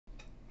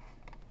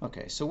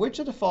Okay, so which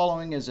of the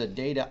following is a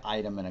data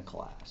item in a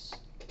class?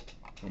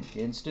 An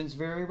instance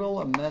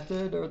variable, a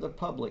method, or the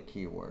public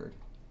keyword?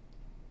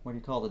 What do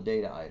you call the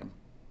data item?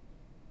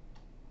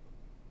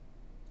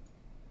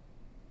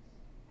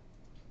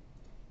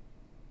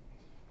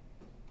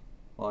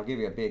 Well, I'll give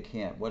you a big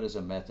hint. What is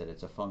a method?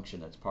 It's a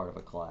function that's part of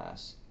a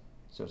class.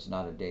 So it's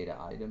not a data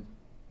item.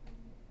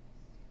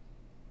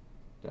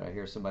 Did I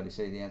hear somebody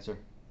say the answer?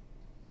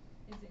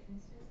 Is it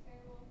instance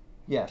variable?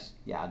 Yes.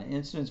 Yeah, an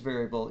instance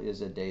variable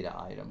is a data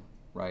item,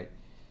 right?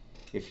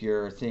 If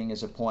your thing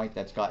is a point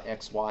that's got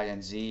X, Y,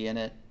 and Z in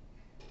it,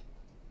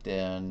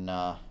 then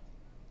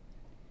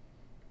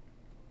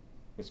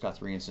it's got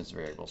 3 instance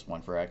variables,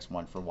 one for X,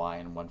 one for Y,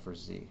 and one for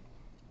Z.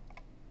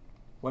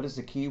 What is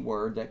the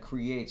keyword that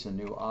creates a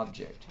new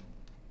object?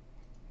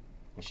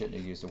 I shouldn't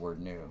have used the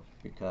word new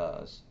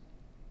because,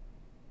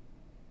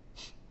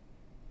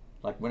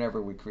 like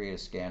whenever we create a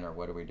scanner,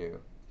 what do we do?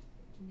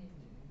 New.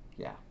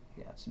 Yeah,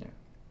 it's new.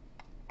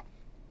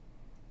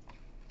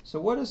 So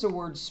what is the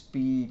word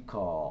speed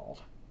called?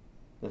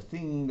 The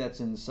thing that's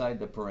inside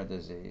the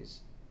parentheses.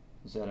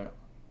 Is that an,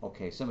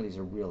 okay, some of these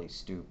are really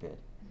stupid.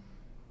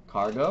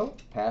 Cargo?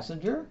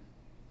 Passenger?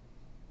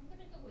 I'm going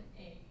to go with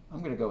A. I'm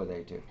going to go with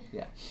A too,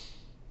 yeah.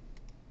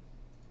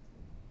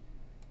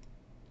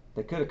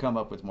 They could have come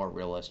up with more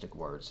realistic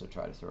words to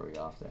try to throw you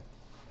off there.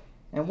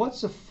 And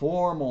what's the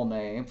formal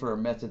name for a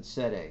method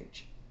set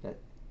age?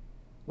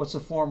 What's the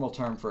formal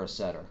term for a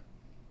setter?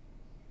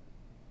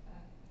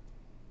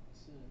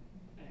 It's an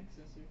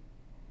accessor.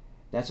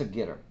 That's a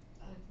getter.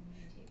 So it's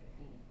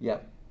mutator.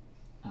 Yep.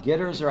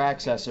 Getters are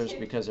accessors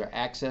because they're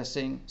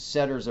accessing.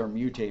 Setters are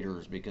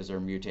mutators because they're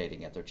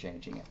mutating it. They're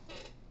changing it.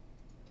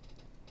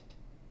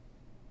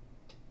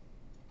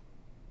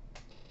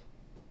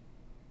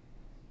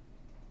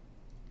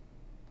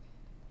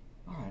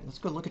 All right, let's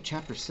go look at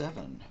Chapter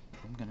 7.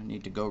 I'm going to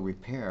need to go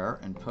repair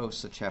and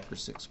post the Chapter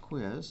 6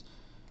 quiz.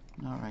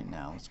 Not right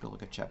now. Let's go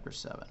look at Chapter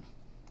 7.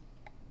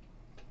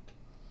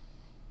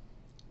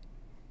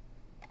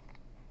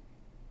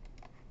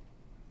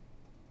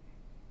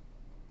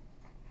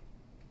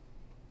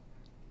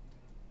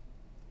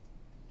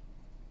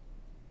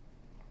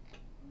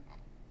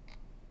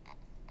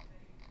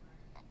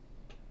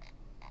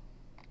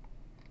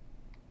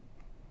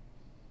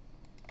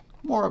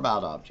 More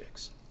about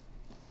objects.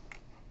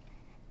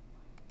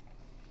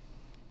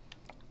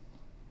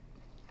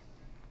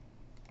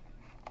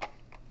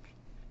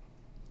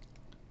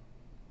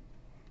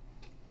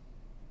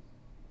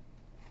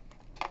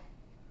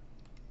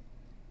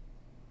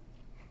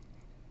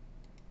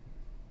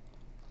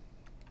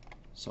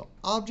 So,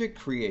 object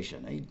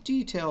creation, a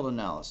detailed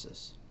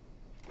analysis.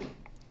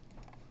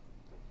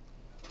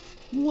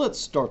 Let's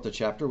start the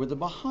chapter with a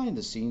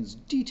behind-the-scenes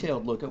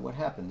detailed look at what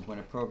happens when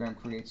a program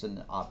creates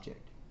an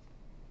object.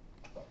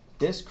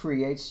 This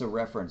creates the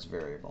reference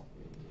variable.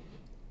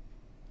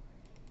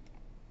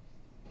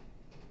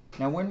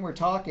 Now when we're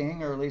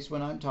talking, or at least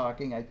when I'm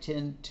talking, I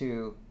tend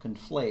to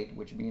conflate,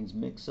 which means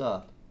mix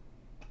up,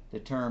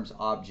 the terms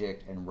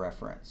object and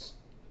reference.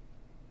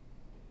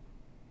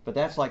 But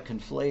that's like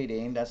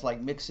conflating, that's like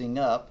mixing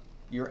up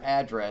your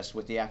address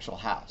with the actual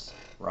house,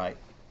 right?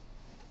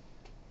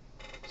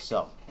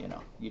 So,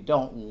 you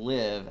don't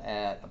live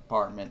at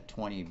apartment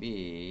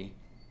 20B.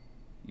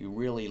 You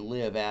really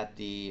live at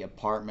the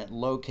apartment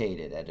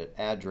located at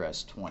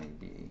address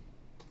 20B,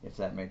 if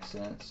that makes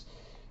sense.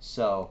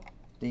 So,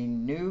 the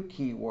new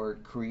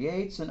keyword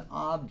creates an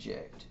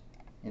object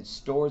and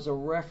stores a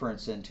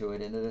reference into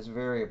it into this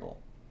variable.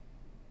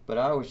 But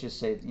I always just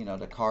say,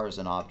 the car is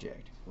an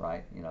object,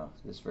 right?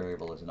 This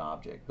variable is an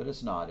object, but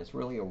it's not. It's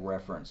really a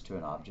reference to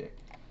an object.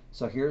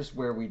 So here's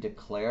where we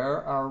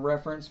declare our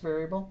reference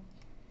variable.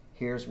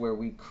 Here's where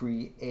we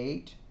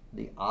create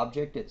the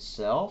object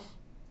itself.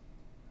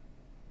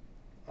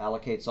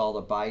 Allocates all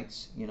the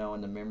bytes,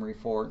 in the memory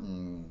for it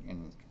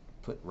and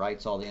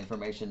writes all the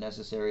information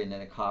necessary, and then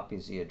it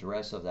copies the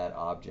address of that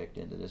object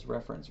into this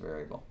reference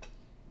variable.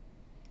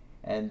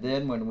 And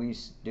then when we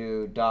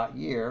do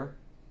 .year,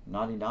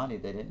 naughty,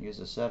 they didn't use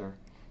a setter.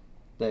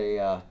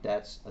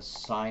 That's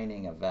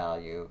assigning a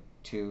value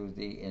to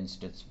the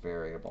instance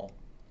variable.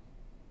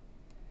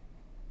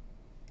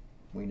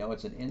 We know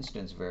it's an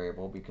instance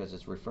variable because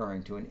it's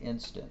referring to an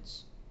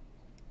instance.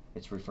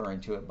 It's referring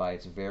to it by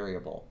its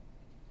variable.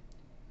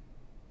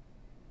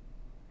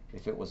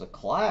 If it was a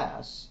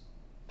class,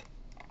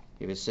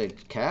 if it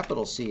said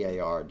capital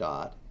CAR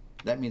dot,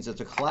 that means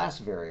it's a class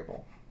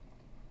variable.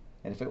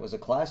 And if it was a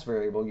class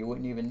variable, you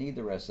wouldn't even need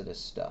the rest of this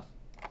stuff,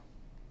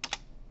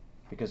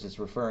 because it's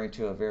referring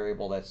to a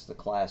variable that's the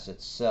class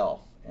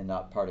itself and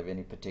not part of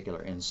any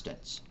particular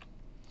instance.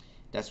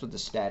 That's what the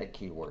static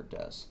keyword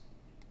does.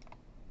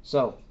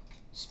 So,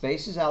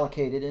 space is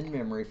allocated in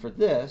memory for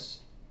this.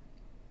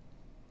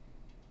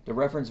 The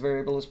reference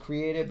variable is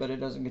created, but it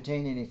doesn't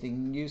contain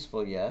anything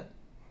useful yet.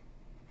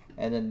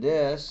 And then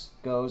this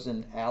goes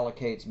and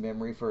allocates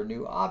memory for a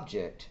new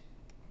object,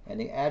 and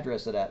the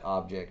address of that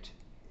object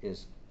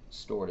is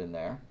stored in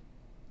there.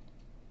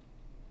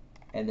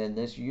 And then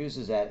this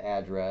uses that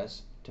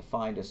address to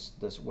find us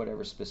this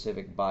whatever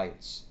specific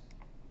bytes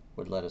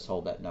would let us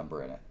hold that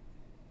number in it.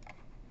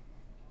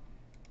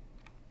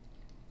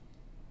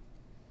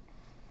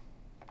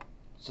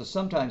 So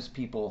sometimes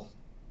people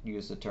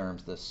use the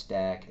terms the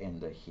stack and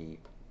the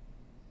heap.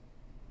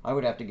 I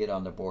would have to get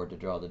on the board to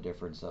draw the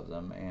difference of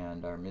them,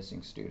 and our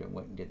missing student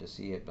wouldn't get to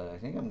see it, but I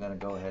think I'm going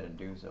to go ahead and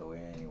do so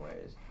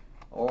anyways.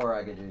 Or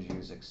I could just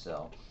use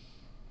Excel.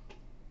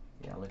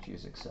 Yeah, let's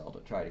use Excel to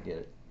try to get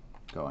it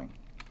going.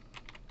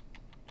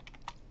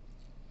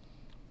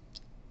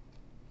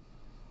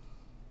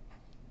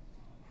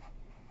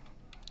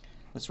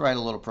 Let's write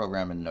a little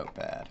program in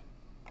Notepad.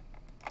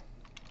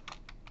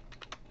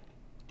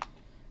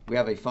 We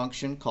have a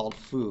function called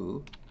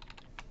foo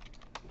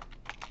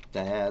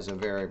that has a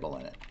variable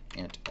in it,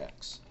 int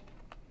x.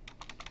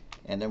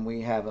 And then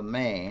we have a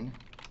main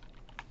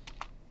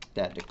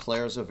that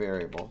declares a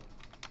variable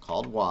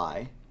called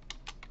y,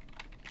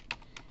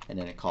 and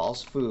then it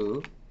calls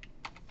foo,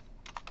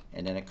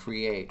 and then it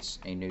creates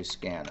a new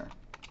scanner.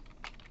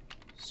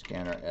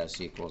 Scanner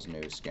s equals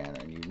new scanner.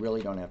 And you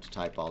really don't have to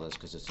type all this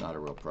because it's not a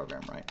real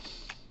program, right?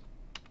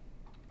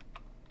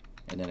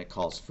 And then it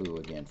calls foo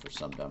again for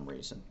some dumb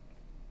reason.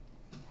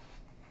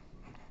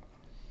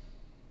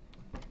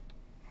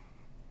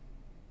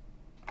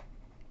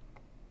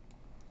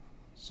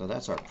 So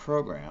that's our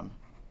program.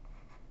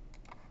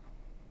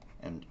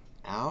 And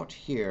out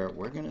here,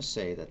 we're going to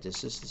say that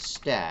this is the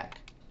stack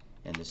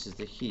and this is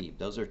the heap.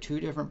 Those are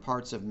two different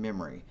parts of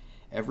memory.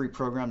 Every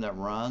program that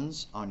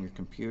runs on your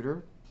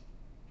computer,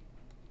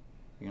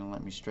 you're going to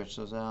let me stretch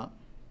those out?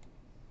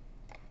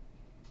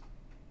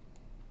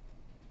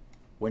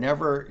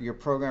 Whenever your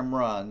program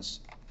runs,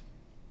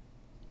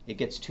 it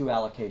gets two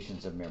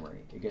allocations of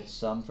memory. It gets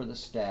some for the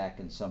stack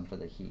and some for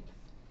the heap.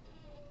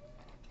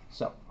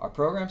 So our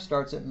program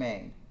starts at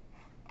main.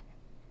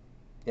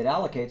 It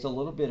allocates a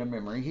little bit of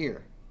memory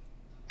here.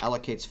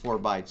 Allocates 4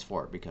 bytes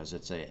for it because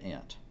it's an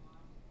int.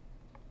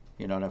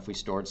 You know, and if we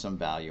stored some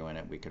value in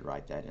it, we could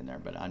write that in there,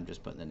 but I'm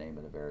just putting the name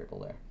of the variable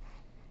there.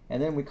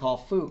 And then we call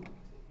foo.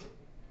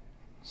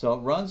 So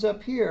it runs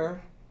up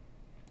here,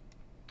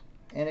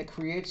 and it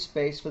creates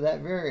space for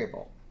that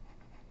variable.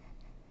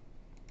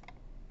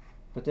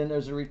 But then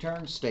there's a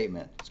return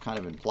statement. It's kind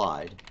of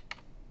implied.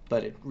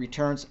 But it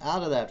returns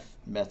out of that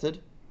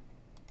method,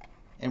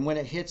 and when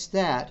it hits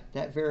that,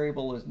 that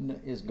variable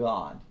is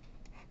gone.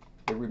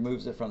 It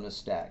removes it from the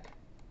stack.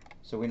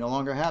 So we no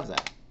longer have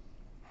that.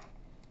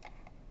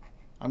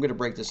 I'm going to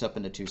break this up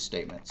into 2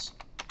 statements,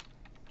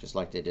 just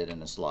like they did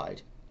in the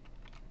slide.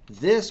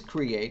 This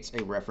creates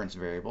a reference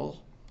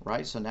variable,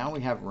 right? So now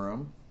we have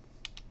room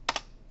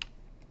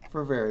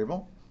for a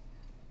variable.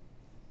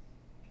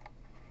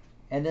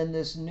 And then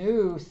this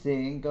new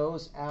thing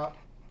goes out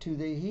to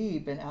the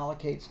heap and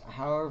allocates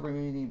however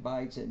many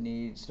bytes it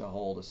needs to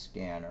hold a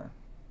scanner.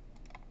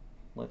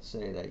 Let's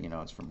say that, you know,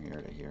 it's from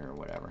here to here or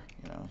whatever.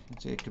 You know,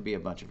 it could be a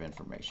bunch of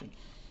information.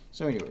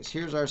 So anyways,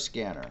 here's our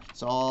scanner.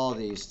 It's all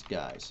these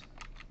guys,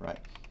 right?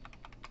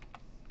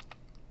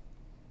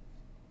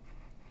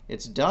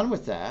 It's done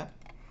with that.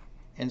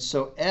 And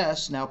so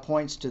S now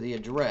points to the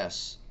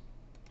address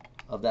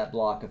of that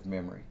block of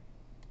memory.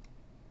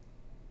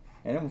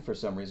 And then for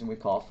some reason we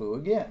call foo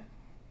again.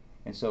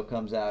 And so it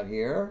comes out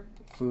here.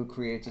 Foo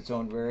creates its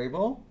own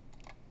variable.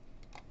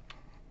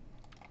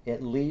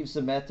 It leaves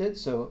the method,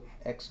 so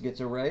x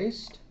gets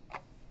erased.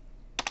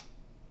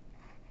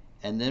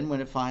 And then when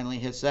it finally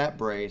hits that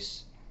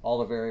brace, all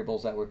the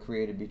variables that were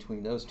created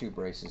between those 2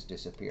 braces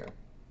disappear.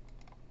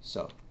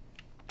 So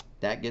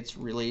that gets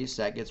released,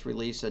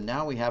 and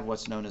now we have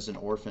what's known as an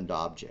orphaned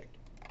object.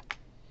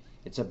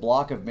 It's a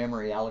block of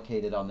memory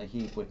allocated on the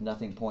heap with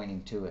nothing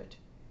pointing to it.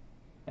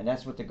 And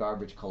that's what the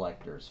garbage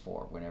collector is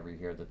for. Whenever you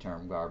hear the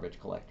term garbage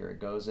collector, it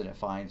goes and it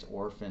finds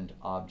orphaned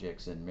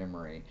objects in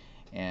memory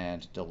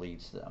and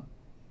deletes them.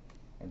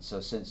 And so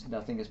since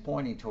nothing is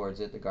pointing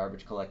towards it, the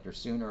garbage collector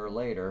sooner or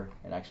later,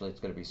 and actually it's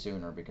going to be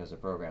sooner because the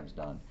program's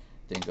done,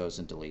 then goes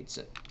and deletes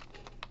it.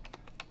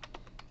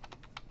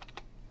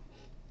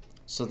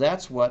 So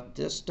that's what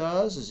this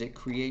does, is it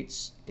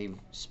creates a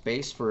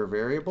space for a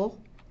variable.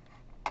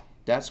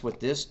 That's what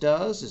this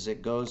does, is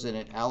it goes and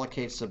it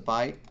allocates a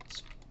byte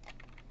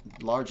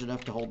large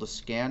enough to hold a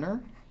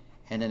scanner,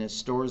 and then it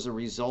stores the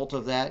result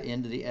of that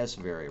into the S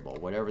variable,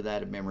 whatever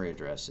that memory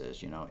address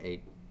is, you know,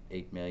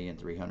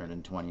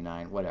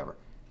 8,329,000, whatever.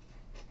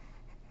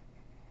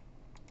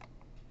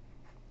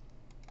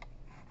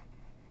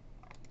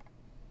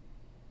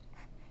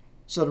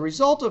 So the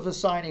result of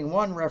assigning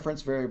one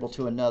reference variable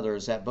to another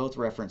is that both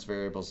reference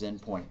variables then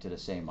point to the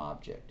same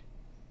object.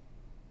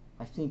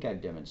 I think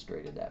I've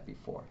demonstrated that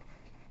before.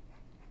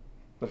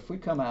 But if we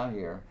come out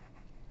here,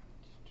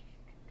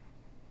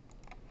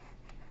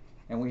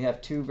 and we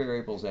have 2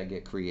 variables that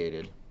get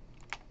created.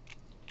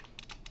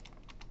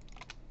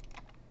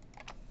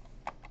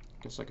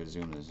 Guess I could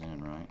zoom this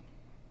in, right?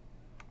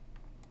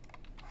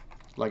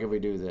 Like if we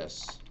do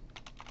this.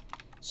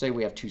 Say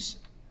we have two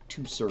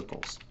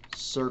circles.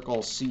 Circle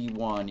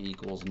C1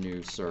 equals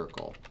new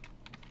circle.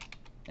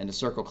 And the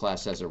circle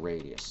class has a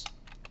radius.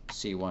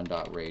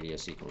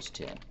 C1.radius equals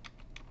 10.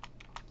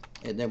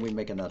 And then we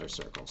make another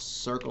circle,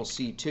 circle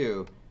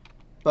C2.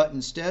 But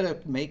instead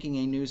of making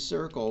a new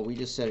circle, we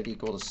just set it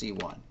equal to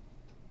C1.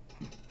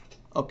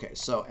 Okay,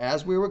 so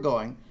as we were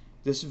going,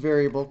 this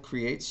variable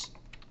creates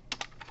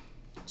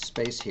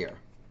space here.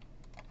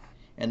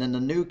 And then the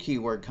new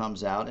keyword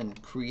comes out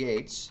and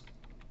creates,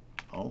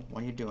 oh,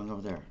 what are you doing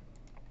over there?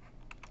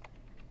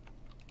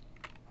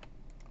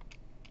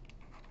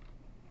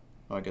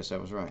 Oh, I guess I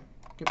was right.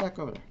 Get back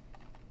over there.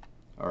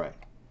 All right.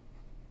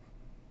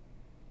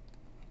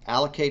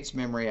 Allocates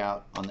memory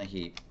out on the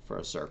heap for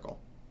a circle.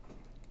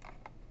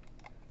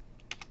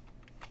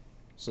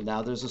 So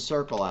now there's a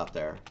circle out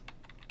there,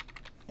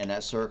 and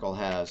that circle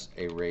has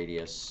a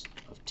radius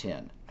of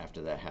 10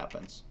 after that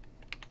happens.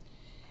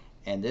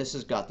 And this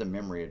has got the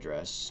memory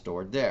address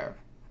stored there.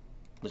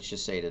 Let's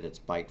just say that it's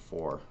byte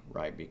 4,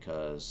 right,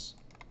 because,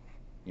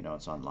 you know,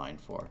 it's on line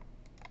 4.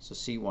 So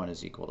C1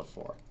 is equal to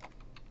 4.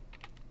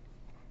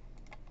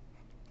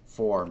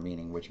 4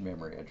 meaning which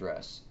memory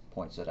address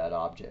points to that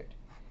object.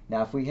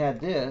 Now if we had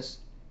this,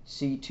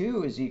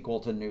 C2 is equal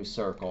to new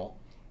circle,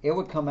 it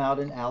would come out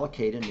and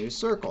allocate a new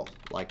circle,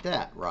 like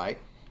that, right?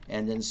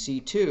 And then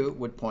C2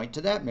 would point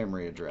to that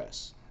memory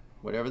address,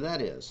 whatever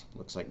that is.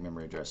 Looks like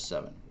memory address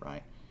 7,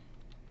 right?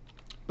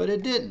 But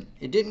it didn't.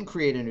 It didn't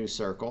create a new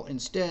circle.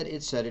 Instead,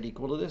 it set it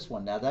equal to this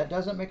one. Now that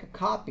doesn't make a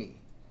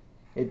copy.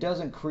 It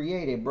doesn't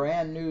create a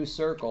brand new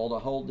circle to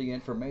hold the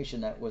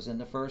information that was in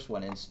the first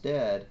one.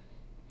 Instead,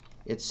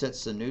 it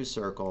sets the new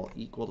circle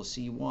equal to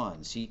C1.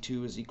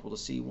 C2 is equal to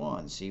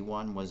C1.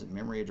 C1 was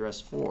memory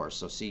address 4,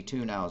 so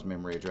C2 now is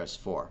memory address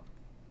 4.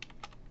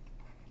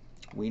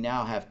 We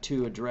now have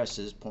two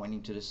addresses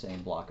pointing to the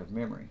same block of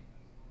memory.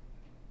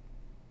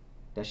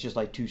 That's just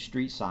like two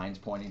street signs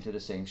pointing to the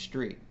same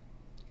street,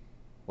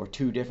 or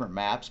two different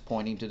maps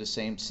pointing to the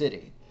same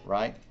city,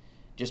 right?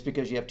 Just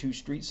because you have two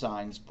street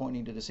signs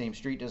pointing to the same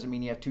street doesn't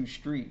mean you have two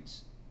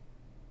streets.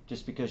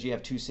 Just because you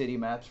have two city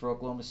maps for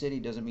Oklahoma City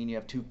doesn't mean you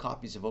have two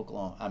copies of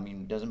Oklahoma.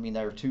 Doesn't mean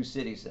there are two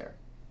cities there.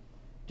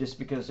 Just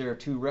because there are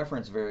two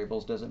reference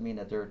variables doesn't mean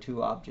that there are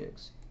two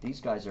objects. These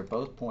guys are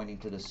both pointing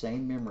to the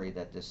same memory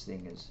that this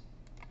thing is.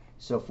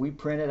 So if we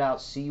printed out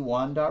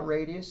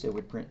C1.radius, it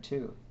would print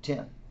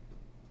 10.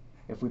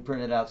 If we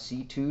printed out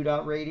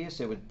C2.radius,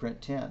 it would print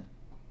 10.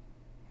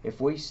 If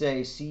we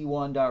say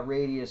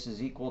C1.radius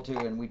is equal to,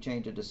 and we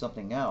change it to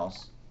something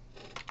else,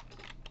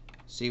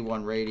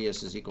 C1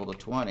 radius is equal to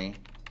 20,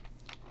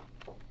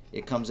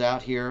 it comes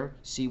out here,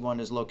 C1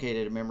 is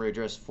located at memory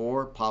address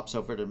 4, pops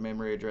over to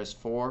memory address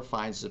 4,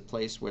 finds the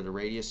place where the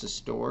radius is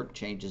stored,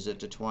 changes it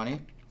to 20.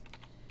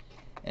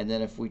 And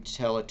then if we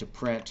tell it to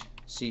print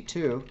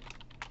C2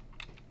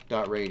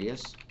 dot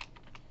radius,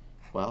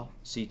 well,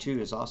 C2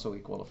 is also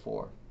equal to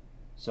 4.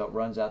 So it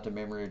runs out to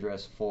memory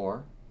address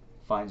 4,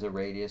 finds a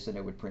radius, and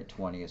it would print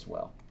 20 as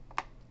well.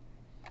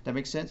 That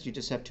makes sense? You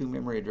just have two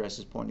memory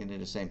addresses pointing to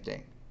the same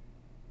thing.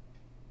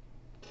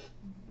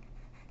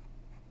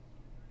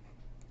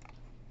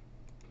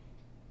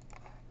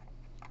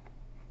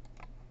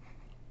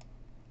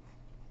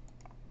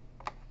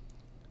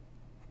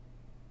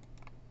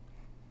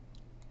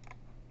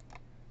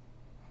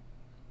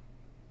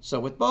 So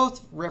with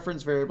both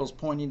reference variables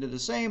pointing to the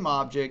same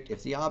object,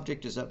 if the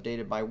object is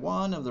updated by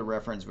one of the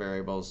reference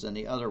variables, then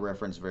the other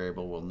reference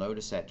variable will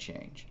notice that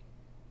change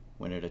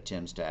when it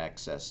attempts to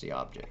access the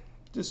object.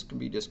 This can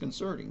be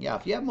disconcerting. Yeah,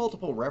 if you have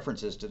multiple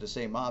references to the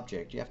same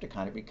object, you have to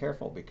kind of be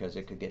careful because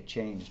it could get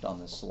changed on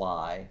the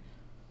sly.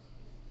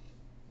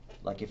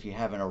 Like if you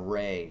have an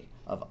array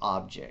of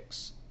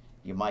objects,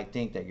 you might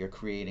think that you're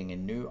creating a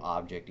new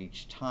object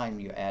each time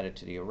you add it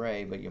to the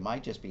array, but you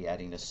might just be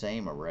adding the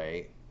same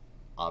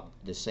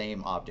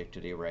object to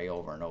the array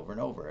over and over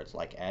and over. It's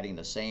like adding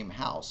the same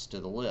house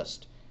to the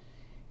list.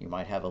 You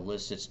might have a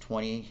list that's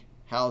 20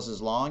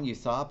 houses long, you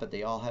thought, but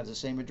they all have the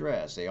same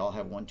address. They all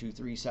have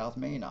 123 South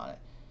Main on it.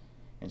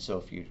 And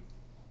so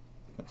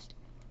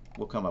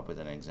we'll come up with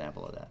an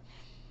example of that.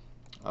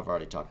 I've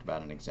already talked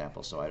about an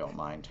example, so I don't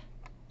mind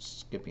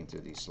skipping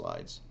through these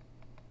slides.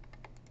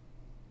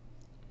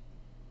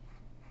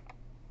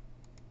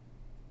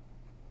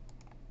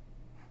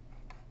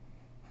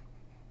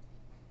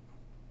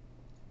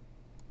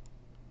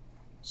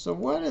 So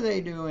what are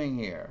they doing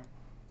here?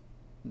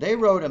 They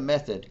wrote a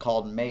method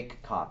called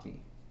makeCopy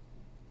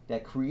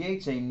that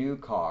creates a new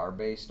car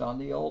based on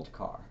the old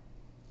car.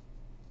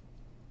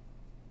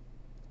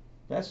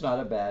 That's not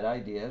a bad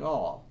idea at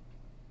all.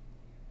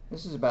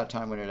 This is about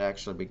time when it'd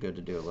actually be good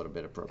to do a little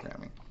bit of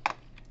programming.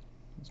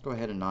 Let's go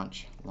ahead and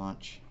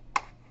launch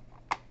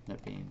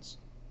NetBeans.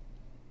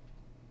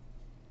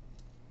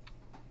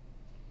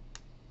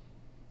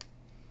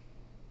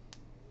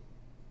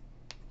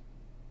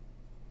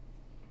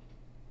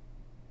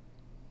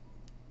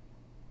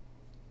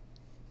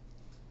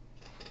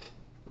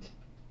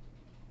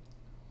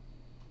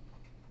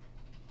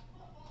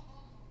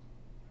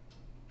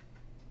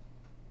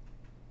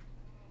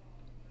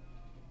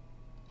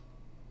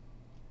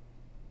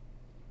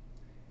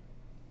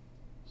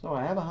 So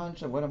I have a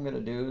hunch that what I'm going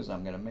to do is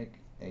I'm going to make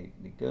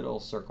the good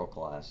old circle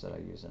class that I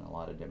use in a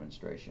lot of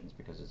demonstrations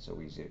because it's so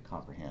easy to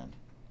comprehend.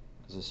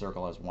 because a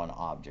circle has one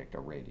object, a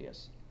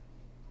radius.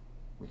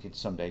 We could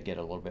someday get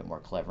a little bit more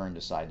clever and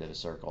decide that a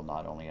circle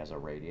not only has a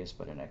radius,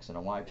 but an x and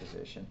a y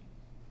position.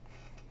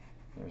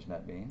 There's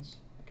NetBeans.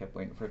 I kept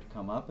waiting for it to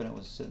come up, and it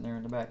was sitting there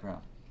in the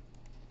background.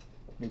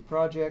 New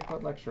project.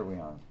 What lecture are we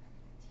on?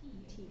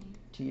 T.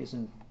 T is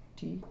in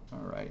T? All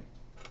right.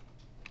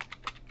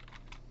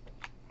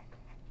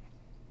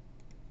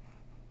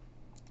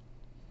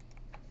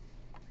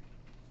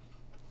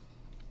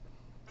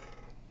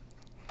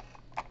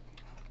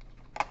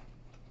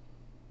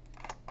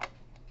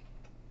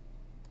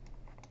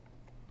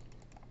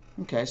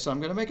 Okay, so I'm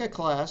going to make a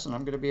class, and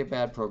I'm going to be a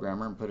bad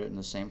programmer and put it in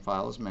the same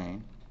file as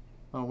main.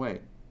 Oh,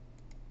 wait.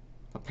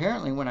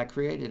 Apparently, when I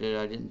created it,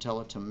 I didn't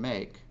tell it to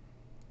make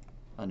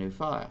a new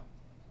file.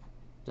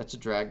 That's a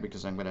drag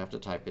because I'm going to have to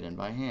type it in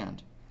by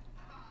hand.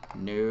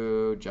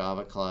 New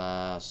Java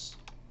class.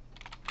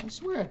 I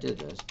swear I did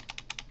this.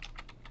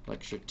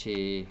 Lecture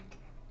T.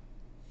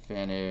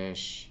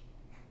 Finish.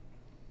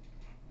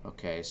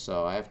 Okay,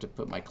 so I have to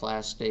put my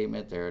class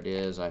statement. There it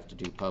is. I have to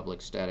do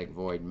public static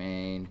void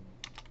main.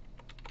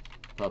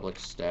 Public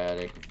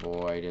static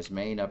void. Is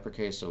main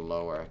uppercase or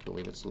lower? I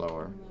believe it's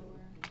lower.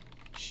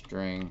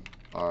 String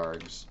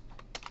args.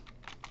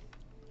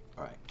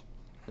 Alright,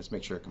 let's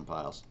make sure it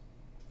compiles.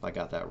 If I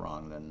got that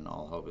wrong, then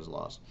all hope is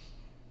lost.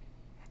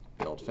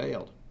 Build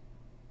failed.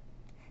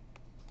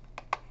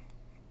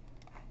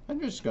 I'm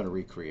just going to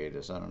recreate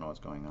this. I don't know what's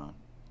going on.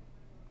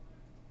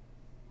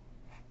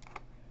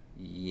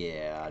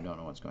 Yeah, I don't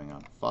know what's going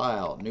on.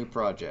 File, new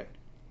project,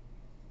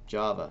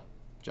 Java,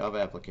 Java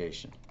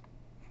application.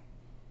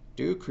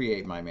 Do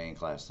create my main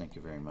class. Thank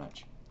you very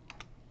much.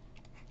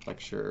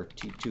 Lecture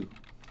T2.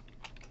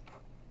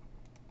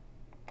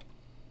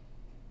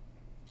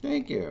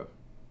 Thank you.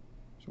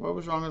 So what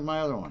was wrong with my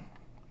other one?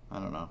 I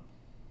don't know.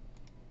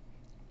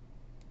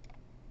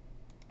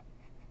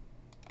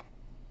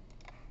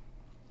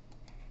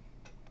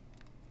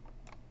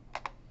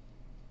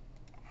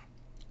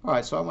 All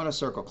right, so I want a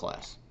circle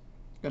class.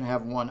 It's going to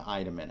have one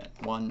item in it,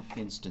 one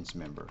instance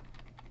member.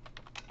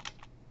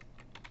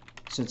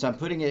 Since I'm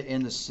putting it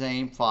in the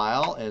same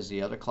file as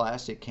the other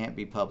class, it can't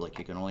be public.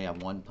 You can only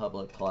have one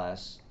public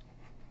class,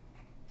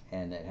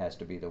 and it has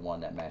to be the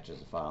one that matches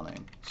the file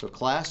name. So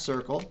class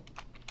circle,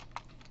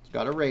 it's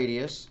got a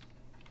radius.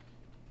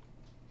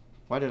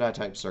 Why did I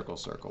type circle,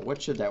 circle? What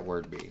should that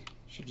word be? It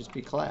should just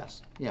be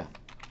class. Yeah.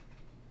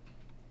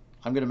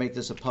 I'm going to make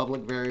this a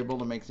public variable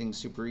to make things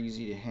super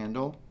easy to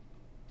handle.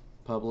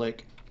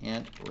 Public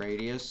int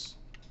radius.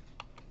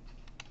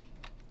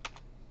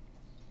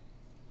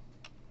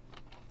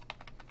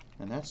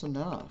 And that's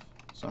enough.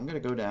 So I'm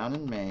going to go down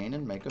in main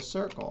and make a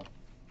circle.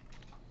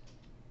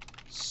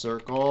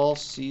 Circle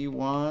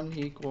C1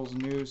 equals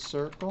new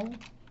circle.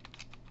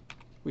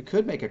 We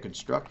could make a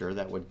constructor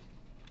that would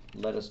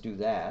let us do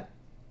that.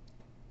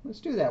 Let's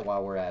do that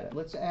while we're at it.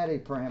 Let's add a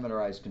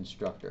parameterized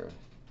constructor.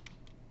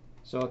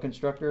 So a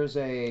constructor is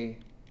a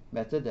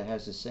method that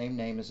has the same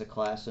name as a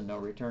class and no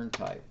return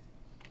type.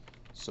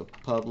 So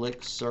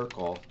public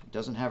circle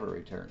doesn't have a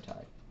return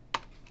type.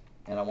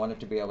 And I want it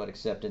to be able to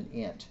accept an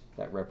int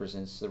that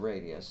represents the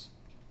radius.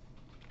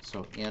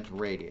 So int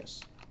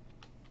radius.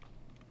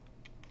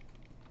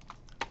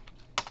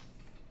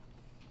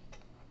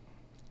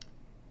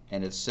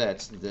 And it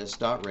sets this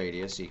dot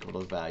radius equal to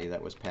the value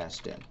that was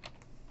passed in.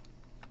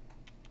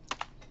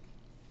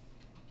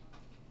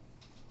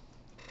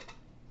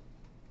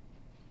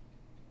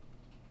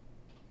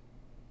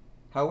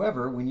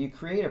 However, when you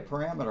create a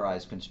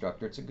parameterized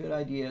constructor, it's a good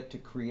idea to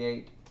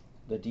create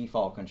the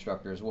default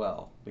constructor as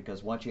well,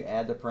 because once you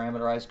add the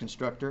parameterized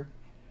constructor,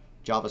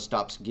 Java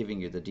stops giving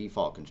you the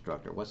default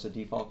constructor. What's the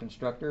default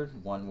constructor?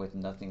 One with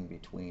nothing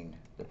between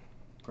the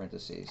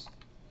parentheses.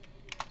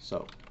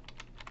 So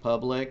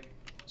public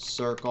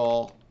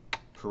circle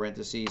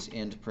parentheses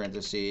end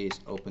parentheses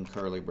open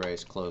curly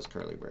brace close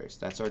curly brace.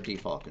 That's our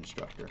default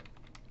constructor.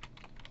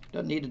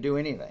 Doesn't need to do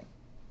anything.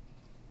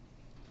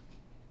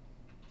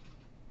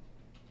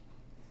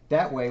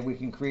 That way we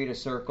can create a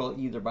circle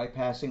either by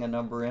passing a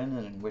number in,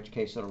 and in which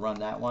case it'll run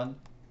that one,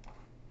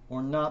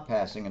 or not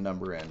passing a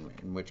number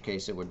in which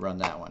case it would run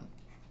that one.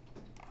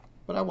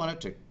 But I want it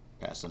to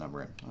pass the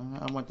number in.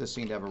 I want this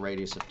thing to have a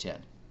radius of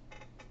 10.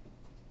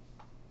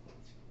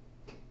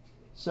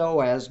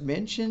 So as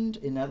mentioned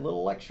in that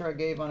little lecture I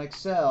gave on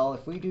Excel,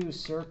 if we do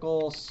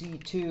circle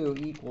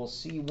C2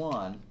 equals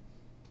C1,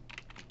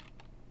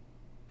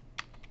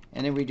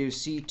 and then we do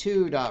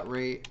C2 dot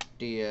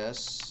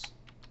radius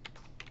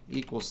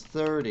equals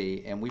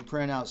 30, and we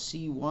print out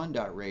C1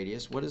 dot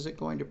radius, what is it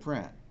going to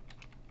print?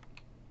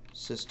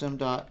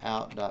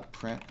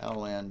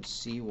 System.out.println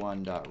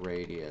C1 dot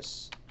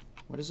radius.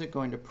 What is it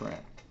going to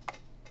print?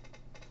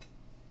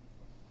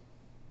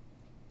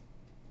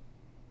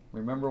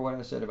 Remember what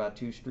I said about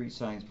two street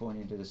signs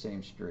pointing to the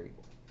same street.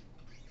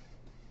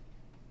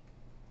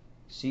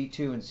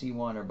 C2 and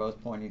C1 are both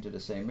pointing to the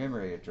same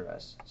memory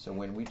address. So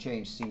when we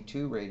change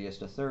C2 radius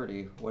to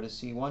 30, what is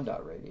C1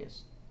 dot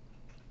radius?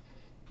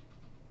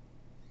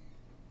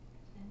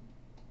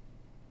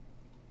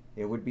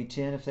 It would be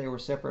 10 if they were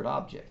separate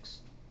objects.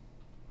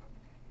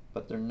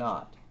 but they're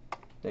not.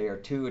 They are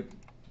two.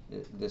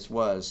 This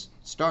was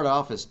start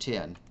off as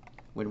 10.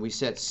 When we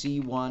set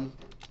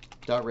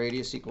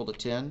C1.radius equal to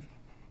 10,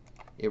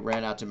 it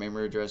ran out to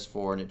memory address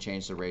 4 and it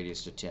changed the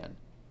radius to 10.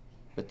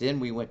 But then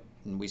we went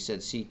and we said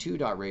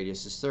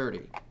C2.radius is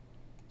 30.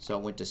 So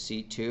it went to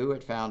C2,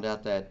 it found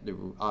out that the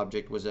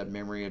object was at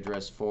memory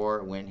address 4,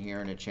 it went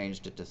here and it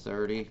changed it to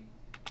 30.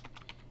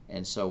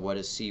 And so what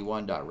is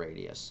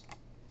C1.radius?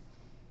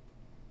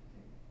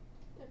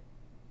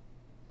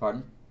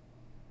 Pardon?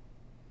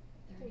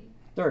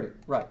 30,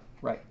 right.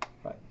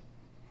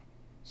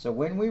 So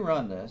when we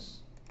run this,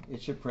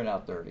 it should print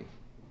out 30.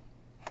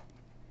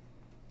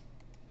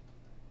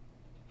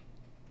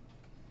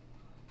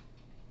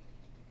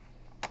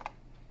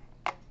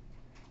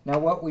 Now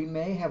what we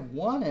may have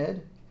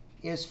wanted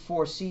is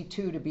for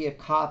C2 to be a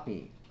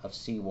copy of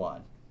C1.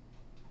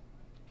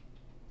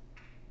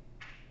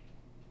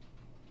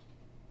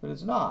 But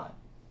it's not.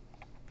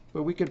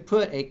 But we could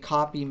put a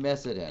copy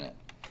method in it.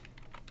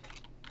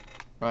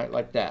 Right,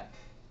 like that.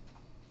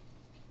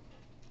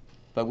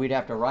 But we'd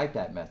have to write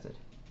that method.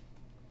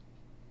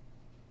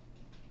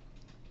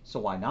 So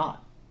why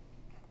not?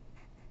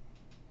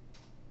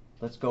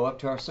 Let's go up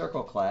to our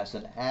circle class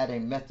and add a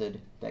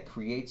method that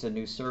creates a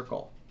new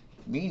circle.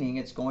 Meaning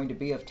it's going to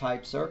be of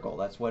type circle.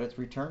 That's what its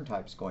return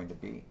type is going to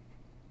be.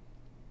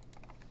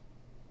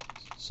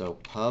 So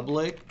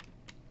public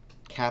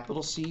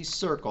capital C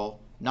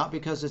circle, not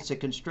because it's a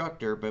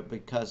constructor, but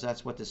because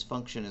that's what this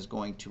function is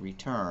going to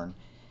return.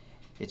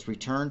 Its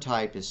return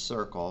type is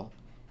circle.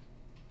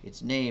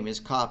 Its name is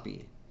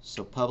copy.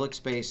 So public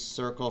space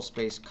circle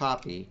space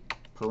copy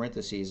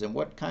parentheses. And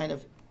what kind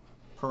of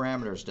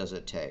parameters does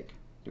it take?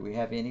 Do we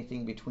have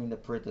anything between the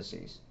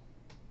parentheses?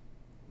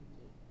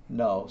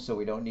 No, so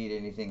we don't need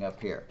anything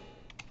up here.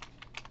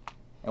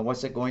 And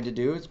what's it going to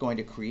do? It's going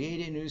to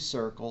create a new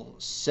circle,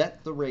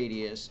 set the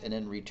radius, and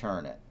then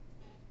return it.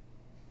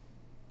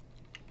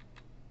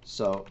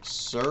 So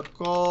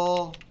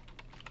circle,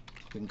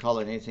 we can call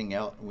it anything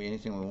else,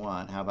 anything we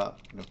want. How about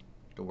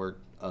the word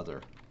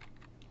other?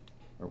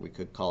 Or we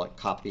could call it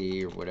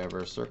copy or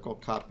whatever. Circle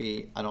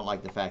copy. I don't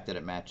like the fact that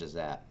it matches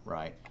that,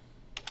 right?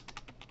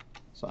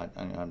 So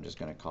I'm just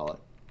going to call it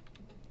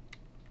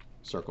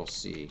circle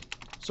C.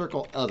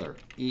 Circle other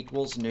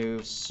equals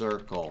new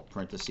circle,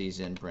 parentheses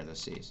in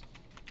parentheses.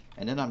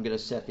 And then I'm going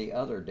to set the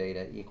other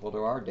data equal to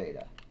our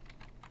data.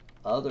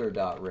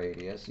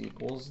 Other.radius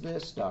equals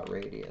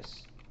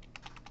this.radius.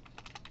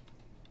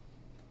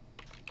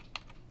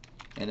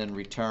 And then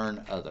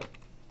return other.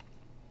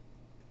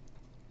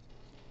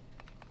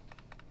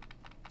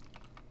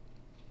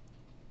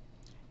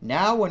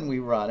 Now when we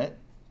run it,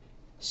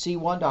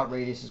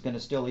 C1.radius is going to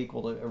still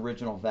equal the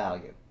original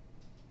value.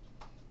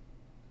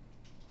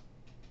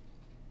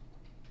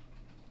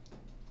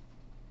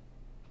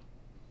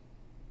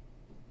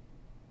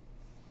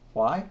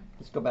 Why?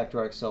 Let's go back to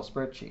our Excel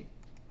spreadsheet.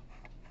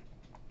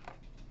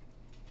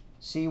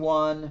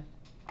 C1,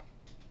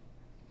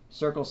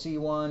 circle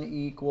C1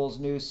 equals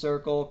new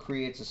circle,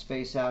 creates a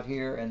space out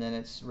here, and then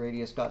its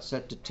radius got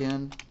set to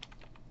 10.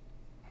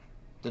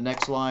 The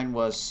next line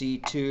was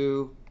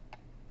C2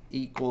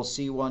 equals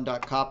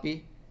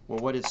C1.copy. Well,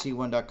 what did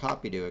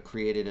C1.copy do? It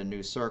created a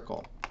new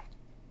circle.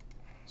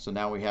 So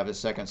now we have a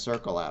second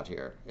circle out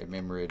here at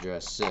memory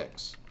address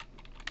 6.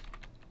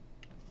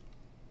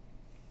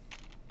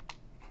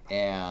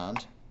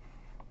 And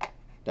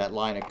that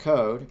line of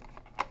code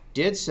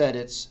did set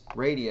its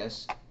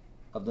radius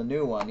of the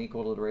new one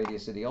equal to the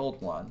radius of the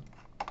old one.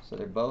 So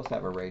they both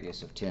have a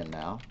radius of 10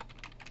 now,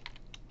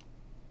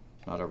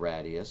 not a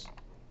radius.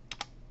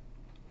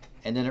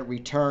 And then it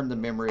returned the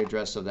memory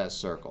address of that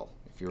circle.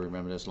 If you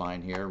remember this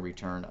line here,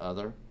 return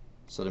other.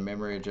 So the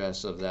memory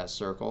address of that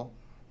circle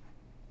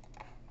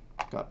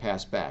got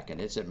passed back, and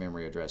it's at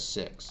memory address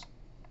 6.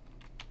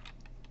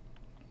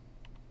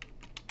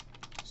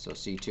 So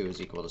C2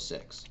 is equal to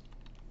 6.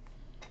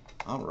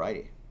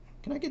 Alrighty.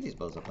 Can I get these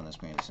both up on the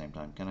screen at the same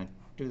time? Can I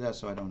do that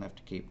so I don't have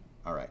to keep?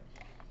 Alright.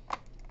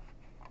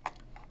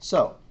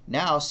 So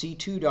now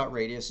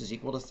C2.radius is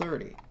equal to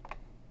 30.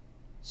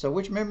 So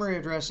which memory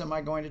address am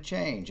I going to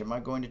change? Am I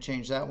going to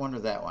change that one or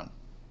that one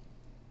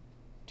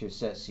to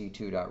set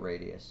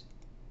C2.radius?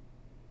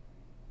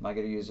 Am I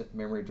going to use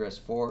memory address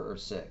 4 or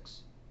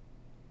 6?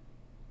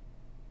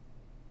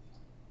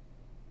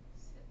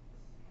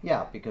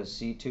 Yeah, because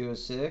C2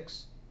 is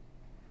 6.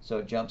 So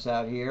it jumps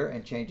out here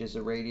and changes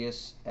the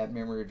radius at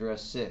memory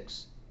address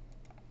 6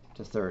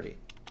 to 30.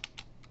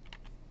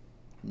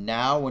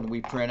 Now when we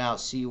print out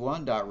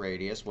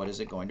C1.radius, what is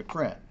it going to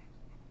print?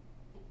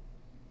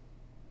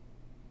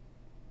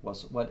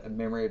 What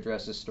memory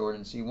address is stored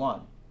in C1?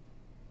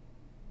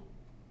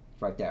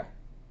 It's right there.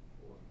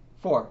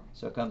 4.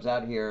 So it comes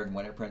out here, and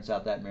when it prints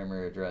out that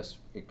memory address,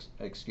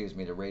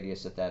 the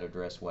radius at that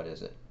address, what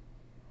is it?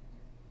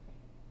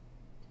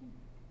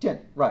 10,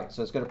 right,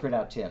 so it's going to print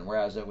out 10,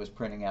 whereas it was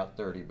printing out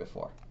 30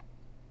 before.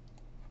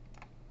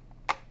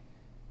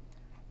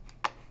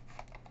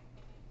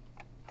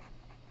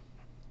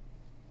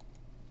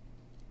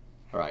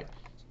 All right,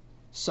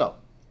 so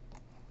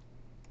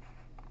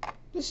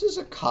This is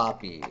a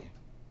copy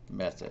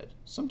method.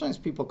 Sometimes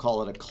people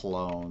call it a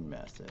clone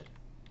method,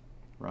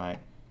 right?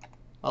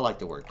 I like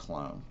the word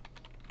clone.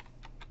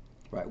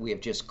 Right, we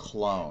have just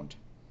cloned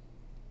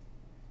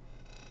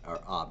our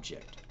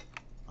object.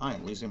 I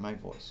am losing my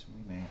voice.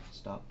 We may have to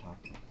stop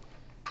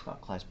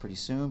class pretty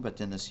soon, but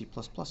then the C++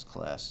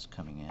 class is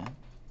coming in.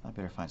 I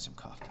better find some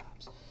cough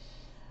drops.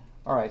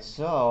 All right,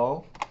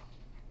 so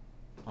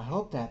I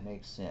hope that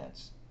makes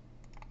sense.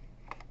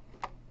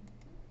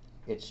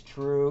 It's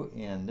true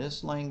in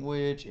this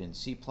language, in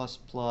C++,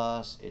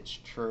 it's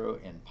true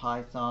in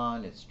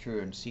Python, it's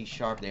true in C#.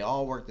 They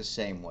all work the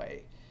same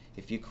way.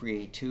 If you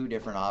create two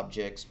different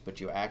objects, but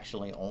you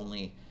actually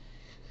only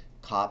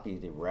copy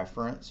the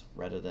reference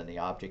rather than the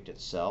object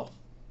itself,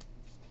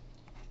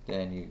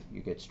 then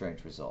you get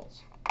strange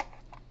results.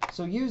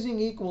 So using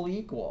equal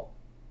equal,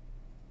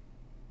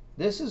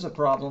 this is a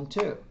problem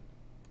too.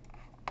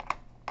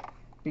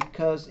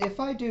 Because if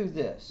I do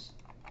this,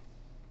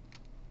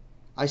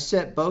 I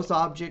set both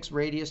objects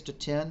radius to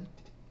 10.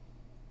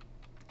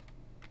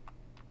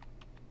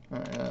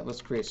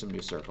 Let's create some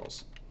new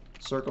circles.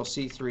 Circle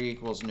C3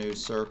 equals new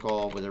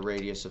circle with a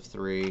radius of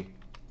 3.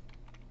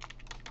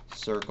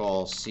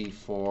 Circle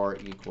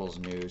C4 equals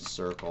new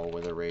circle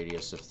with a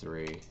radius of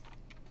 3.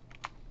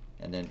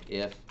 And then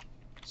if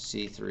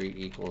C3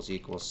 equals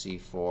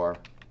C4,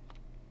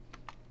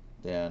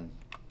 then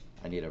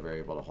I need a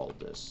variable to hold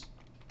this.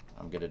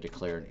 I'm going to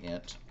declare an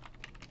int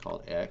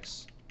called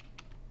x,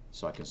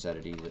 so I can set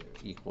it either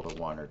equal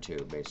to 1 or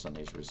 2 based on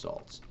these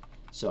results.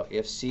 So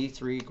if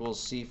C3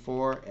 equals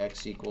C4,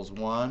 x equals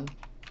 1,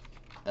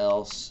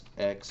 else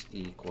x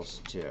equals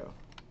 2.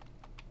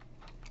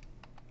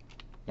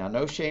 Now,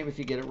 no shame if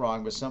you get it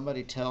wrong, but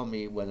somebody tell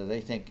me whether they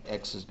think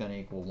x is going to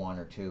equal 1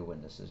 or 2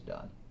 when this is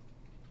done.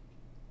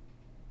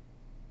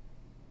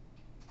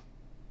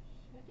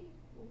 Should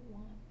equal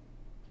 1.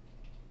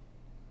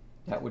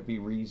 That would be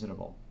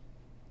reasonable.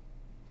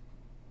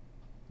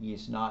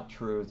 It's not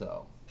true,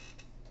 though.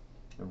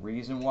 The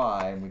reason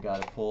why, and we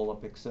got to pull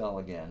up Excel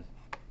again.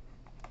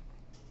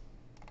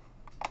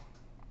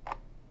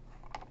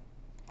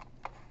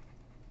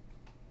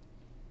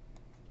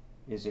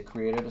 Is it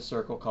created a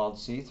circle called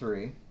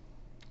C3.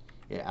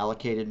 It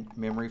allocated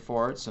memory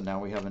for it, so now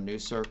we have a new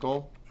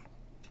circle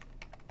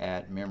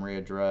at memory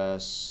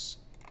address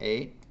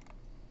 8.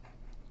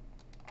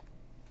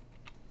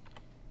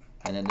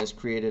 And then this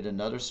created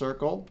another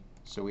circle,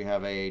 so we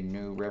have a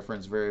new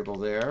reference variable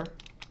there.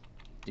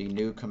 The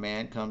new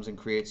command comes and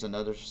creates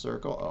another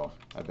circle. Oh,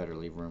 I better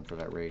leave room for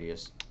that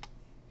radius.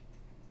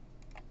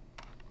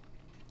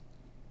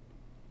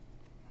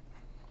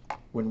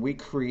 When we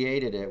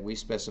created it, we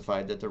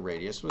specified that the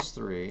radius was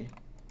 3.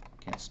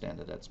 Can't stand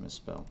it, that's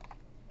misspelled.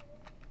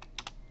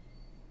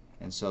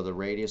 And so the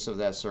radius of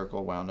that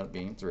circle wound up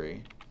being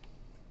 3.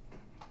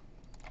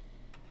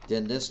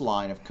 Then this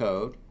line of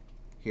code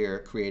here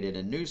created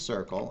a new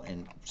circle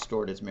and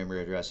stored its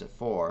memory address at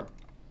 4.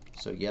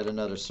 So yet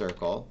another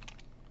circle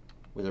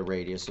with a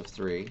radius of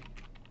 3.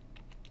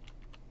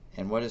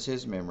 And what is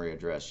his memory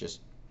address?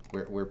 Just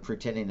we're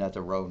pretending that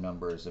the row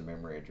number is the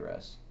memory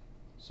address.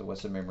 So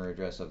what's the memory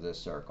address of this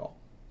circle?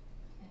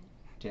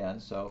 10.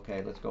 So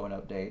okay, let's go and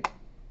update.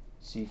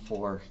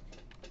 C4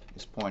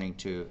 is pointing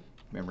to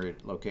memory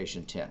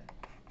location 10.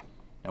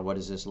 Now what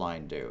does this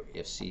line do?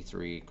 If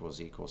C3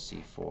 equals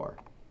C4.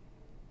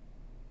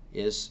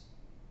 Is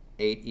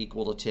 8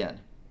 equal to 10?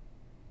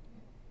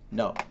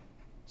 No.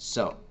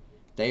 So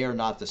they are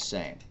not the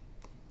same.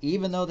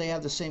 Even though they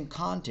have the same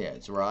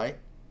contents, right?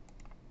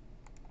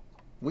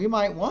 We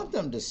might want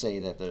them to say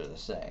that they're the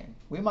same.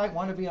 We might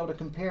want to be able to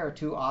compare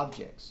two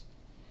objects.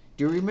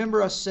 Do you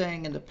remember us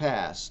saying in the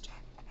past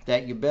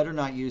that you better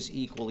not use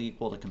equal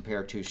equal to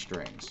compare two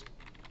strings?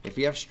 If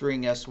you have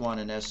string S1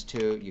 and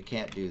S2, you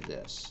can't do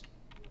this.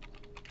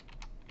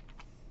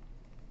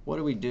 What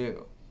do we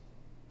do?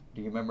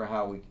 Do you remember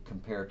how we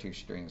compare two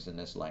strings in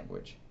this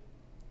language?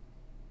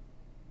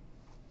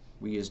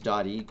 We use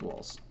dot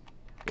equals.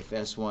 If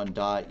S1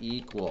 dot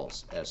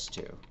equals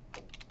S2.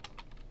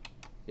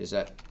 Does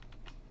that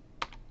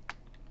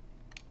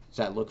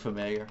look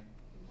familiar?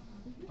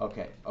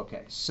 Okay.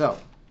 So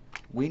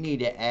we need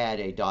to add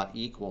a dot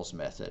equals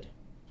method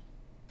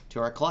to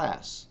our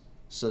class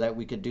so that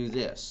we could do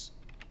this.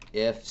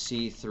 If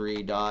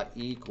C3 dot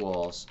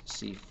equals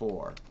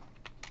C4.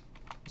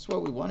 That's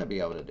what we want to be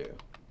able to do.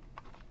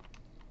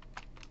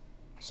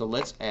 So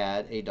let's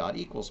add a dot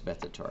equals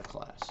method to our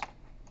class.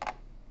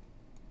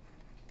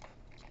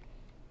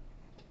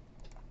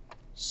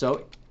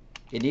 So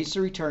it needs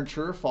to return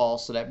true or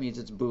false, so that means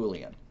it's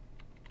Boolean.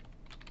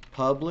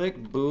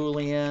 Public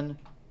Boolean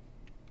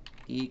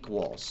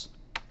equals.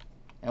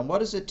 And what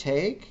does it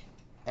take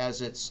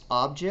as its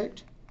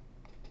object?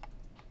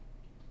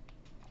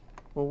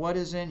 Well, what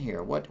is in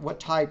here? What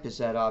type is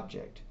that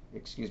object?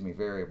 Excuse me,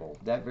 variable.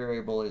 That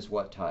variable is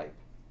what type?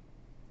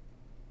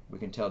 We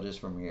can tell just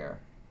from here.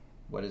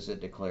 What is it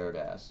declared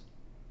as?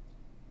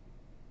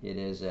 It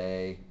is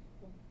a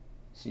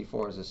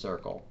C4 is a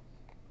circle.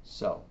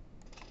 So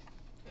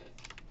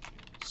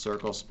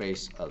circle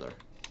space other.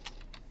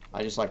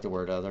 I just like the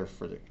word other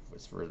for the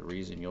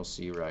reason you'll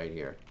see right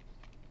here.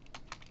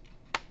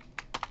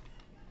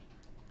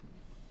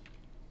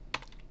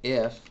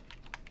 If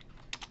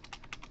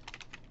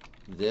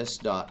this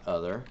dot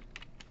other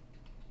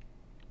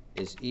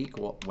is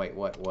equal, wait,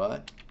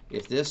 what?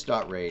 If this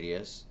dot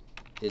radius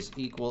is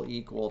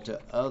equal to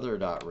other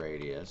dot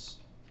radius,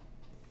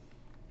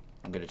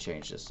 I'm going to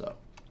change this though.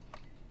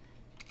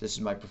 This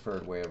is my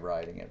preferred way of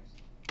writing it,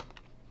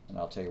 and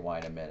I'll tell you why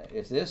in a minute.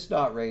 If this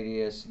dot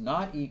radius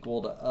not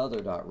equal to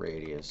other dot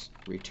radius,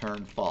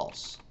 return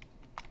false,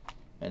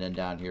 and then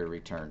down here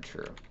return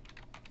true.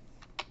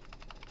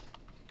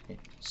 Okay.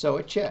 So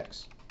it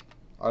checks.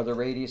 Are the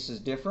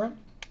radiuses different?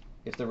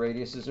 If the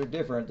radiuses are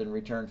different, then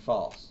return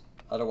false.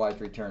 Otherwise,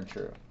 return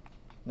true.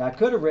 Now, I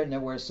could have written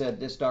it where it said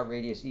this dot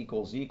radius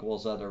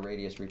equals other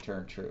radius,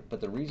 return true.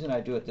 But the reason I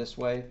do it this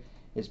way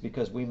is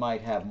because we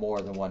might have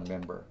more than one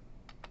member,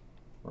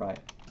 right?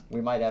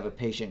 We might have a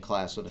patient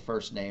class with a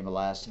first name, a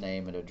last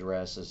name, an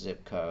address, a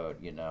zip code,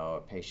 you know,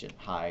 a patient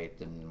height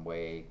and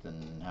weight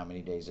and how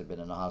many days they've been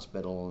in the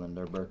hospital and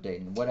their birth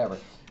date and whatever.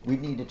 We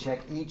need to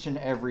check each and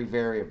every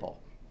variable.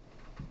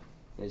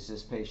 Is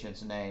this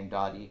patient's name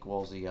dot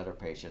equals the other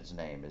patient's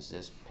name? Is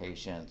this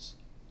patient's,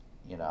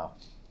 you know,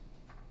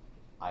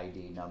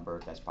 ID number?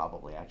 That's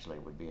probably actually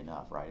would be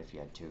enough, right? If you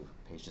had two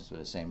patients with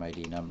the same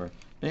ID number.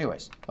 But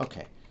anyways,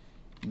 okay.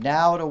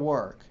 Now to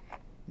work.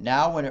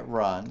 Now when it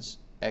runs,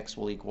 x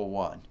will equal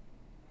 1.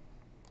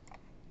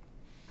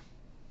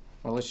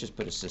 Well, let's just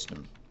put a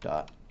system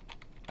dot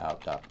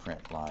out dot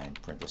print line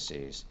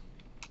parentheses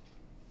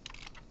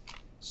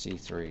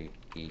C3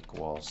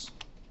 equals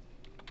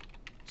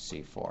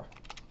C4.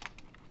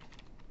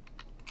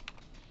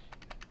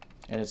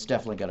 And it's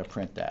definitely going to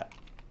print that.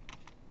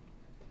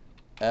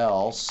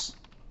 Else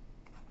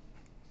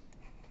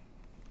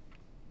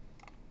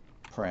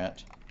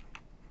print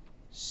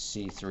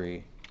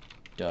C3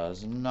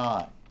 does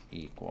not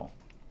equal.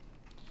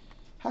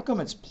 How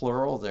come it's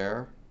plural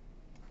there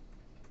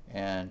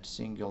and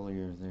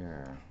singular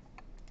there?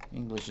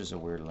 English is a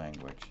weird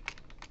language.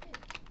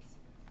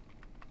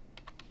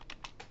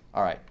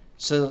 All right,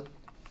 so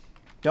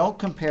don't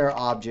compare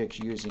objects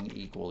using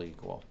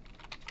equal.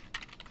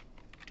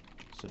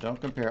 So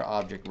don't compare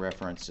object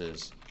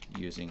references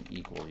using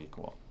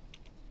equal.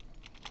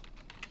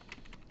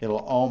 It'll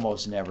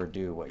almost never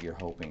do what you're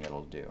hoping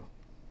it'll do.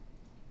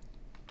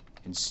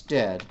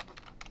 Instead,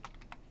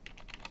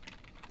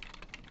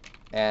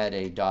 add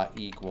a dot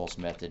equals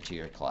method to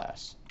your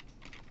class.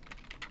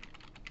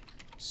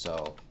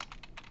 So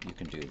you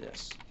can do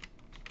this.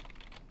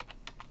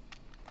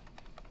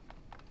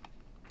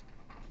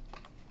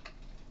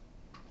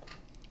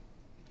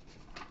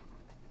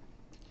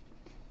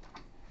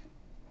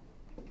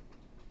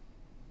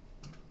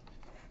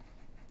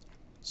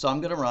 So I'm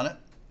going to run it.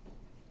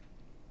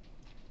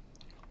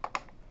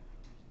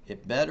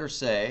 It better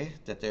say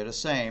that they're the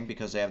same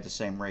because they have the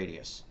same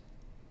radius.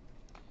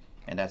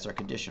 And that's our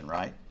condition,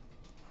 right?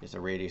 If the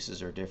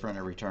radiuses are different,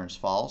 it returns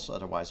false.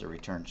 Otherwise, it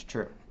returns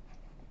true.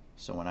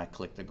 So when I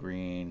click the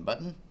green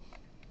button,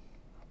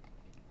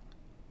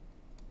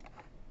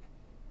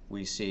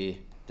 we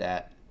see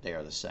that they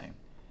are the same.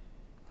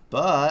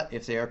 But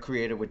if they are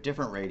created with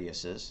different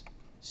radiuses,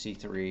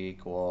 C3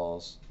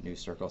 equals new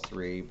circle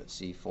 3, but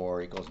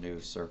C4 equals new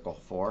circle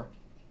 4,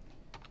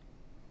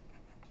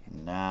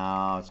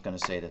 now it's going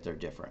to say that they're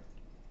different.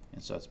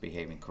 And so it's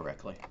behaving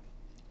correctly.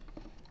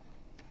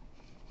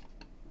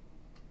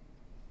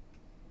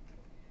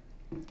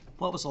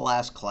 What was the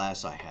last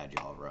class I had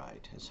y'all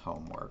write as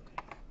homework?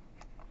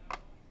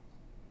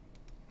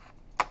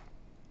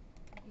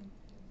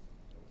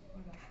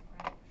 What about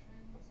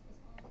fractions was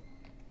all of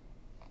them?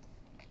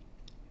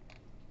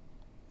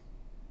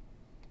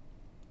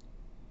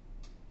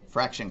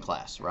 Fraction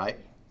class, right?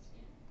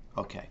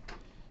 Yeah. Okay.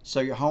 So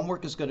your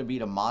homework is going to be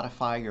to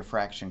modify your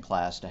fraction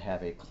class to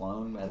have a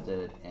clone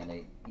method and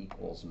a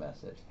equals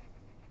method.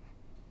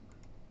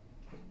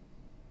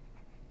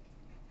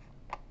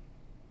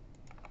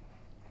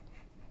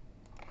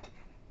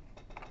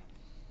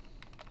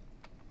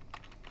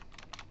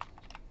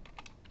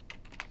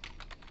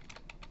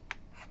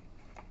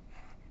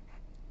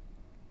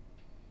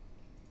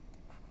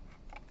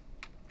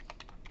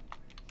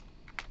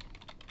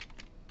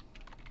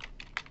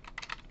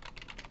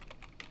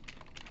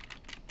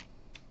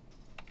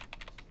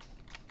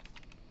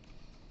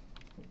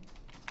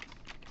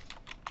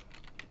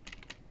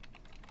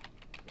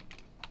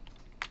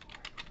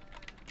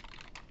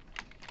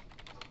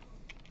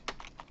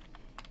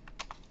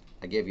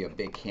 I gave you a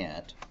big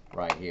hint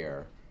right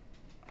here,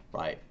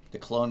 right? The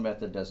clone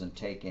method doesn't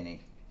take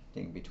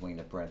anything between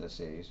the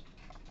parentheses,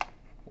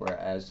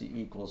 whereas the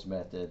equals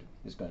method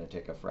is going to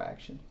take a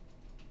fraction.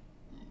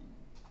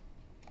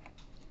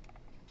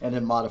 And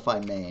then modify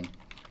main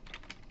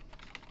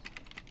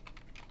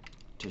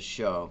to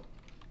show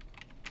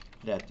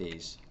that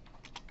these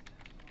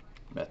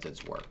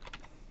methods work.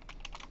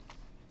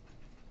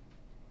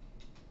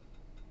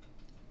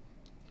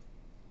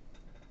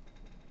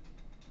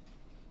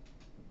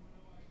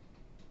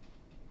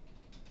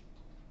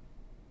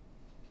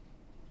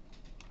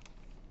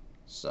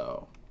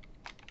 So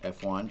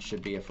f1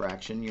 should be a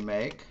fraction you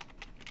make.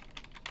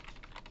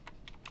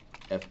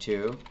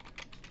 f2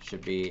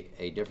 should be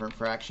a different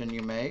fraction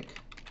you make.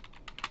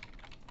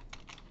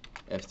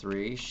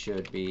 f3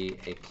 should be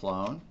a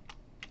clone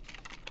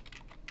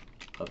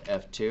of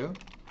f2.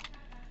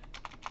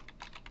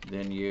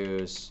 Then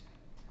use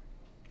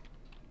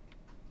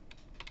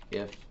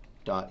if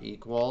dot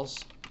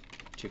equals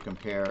to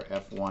compare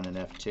f1 and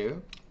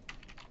f2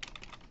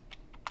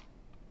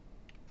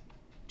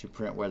 to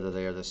print whether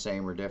they are the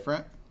same or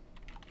different,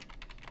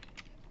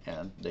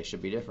 and they should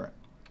be different.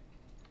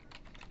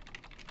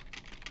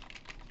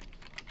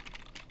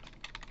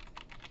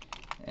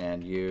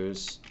 And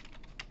use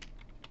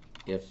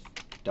if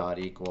dot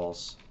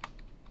equals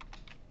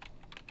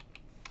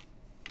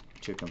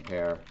to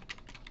compare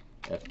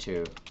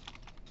f2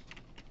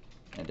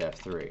 and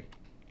f3.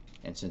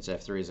 And since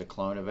f3 is a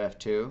clone of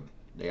f2,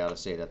 they ought to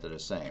say that they're the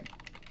same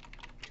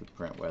to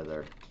print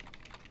whether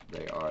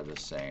they are the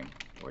same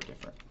or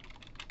different.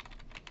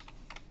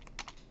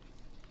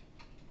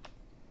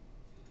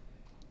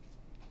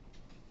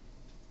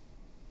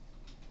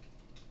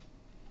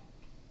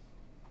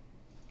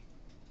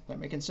 That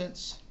making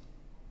sense?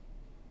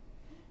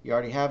 You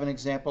already have an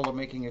example of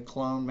making a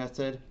clone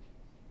method.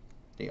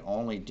 The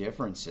only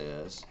difference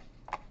is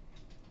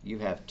you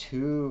have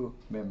two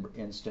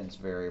instance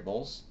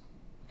variables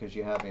because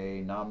you have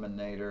a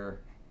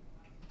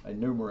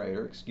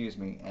numerator, excuse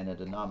me, and a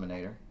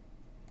denominator.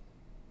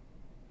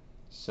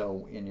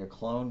 So in your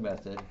clone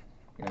method,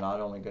 you're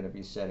not only going to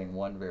be setting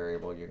one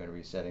variable, you're going to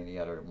be setting the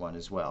other one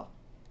as well.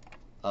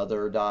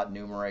 Other dot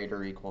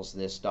numerator equals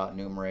this dot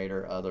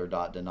numerator, other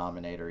dot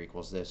denominator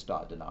equals this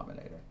dot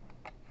denominator.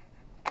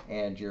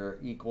 And your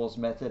equals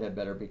method had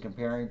better be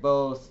comparing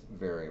both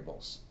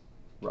variables,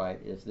 right?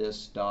 If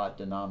this dot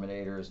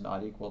denominator is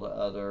not equal to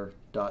other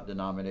dot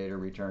denominator,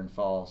 return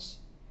false.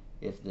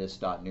 If this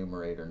dot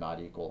numerator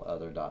not equal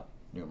other dot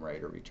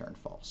numerator, return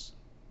false.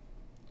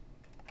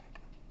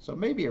 So it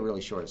may be a really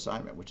short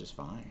assignment, which is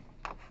fine,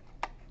 as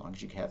long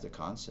as you have the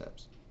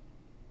concepts.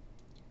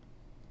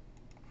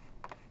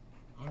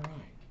 All right.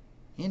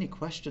 Any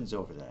questions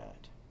over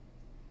that?